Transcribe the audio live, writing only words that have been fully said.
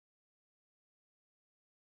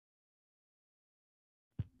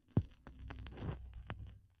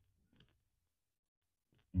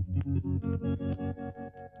There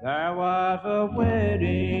was a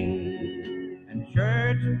wedding and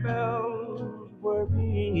church bells were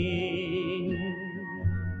ringing.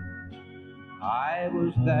 I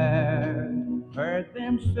was there, heard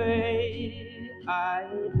them say I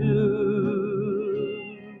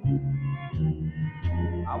do.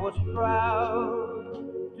 I was proud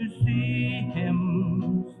to see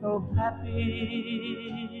him so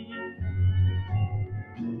happy,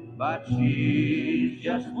 but she's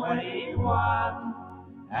just 21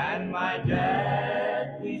 and my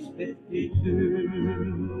dad, he's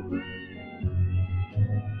 52.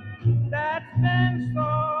 That's been so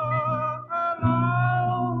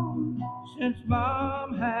long since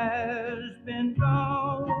Mom has been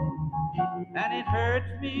gone, and it hurts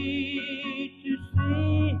me to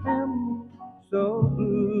see him so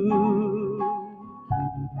blue.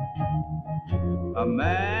 A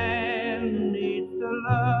man needs the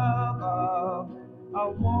love of a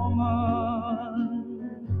woman,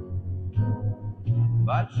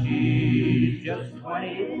 but she's just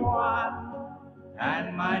 21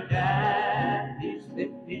 and my dad is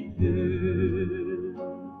 52.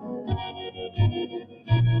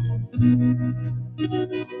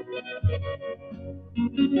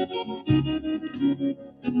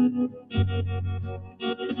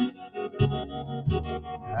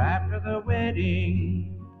 After the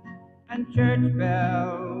wedding and church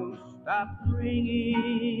bells stopped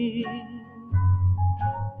ringing,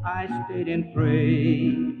 I stayed and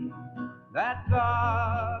prayed that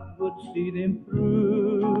God would see them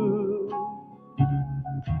through.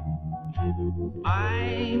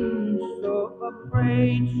 I'm so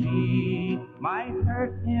afraid she might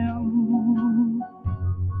hurt him,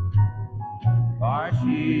 for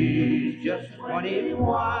she's just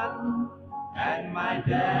 21 and my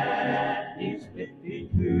dad is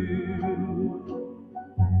 52.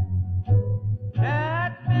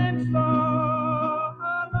 That's been so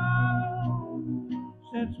long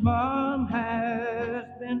since Mom has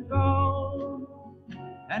been gone,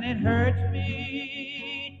 and it hurts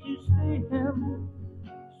me to see him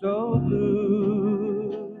so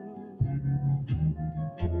blue.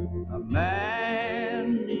 A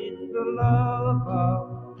man needs the love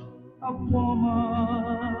of a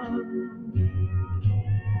woman,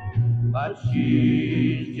 but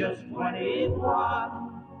she's just 21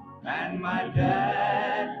 and my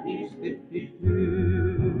dad, he's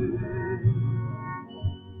 52.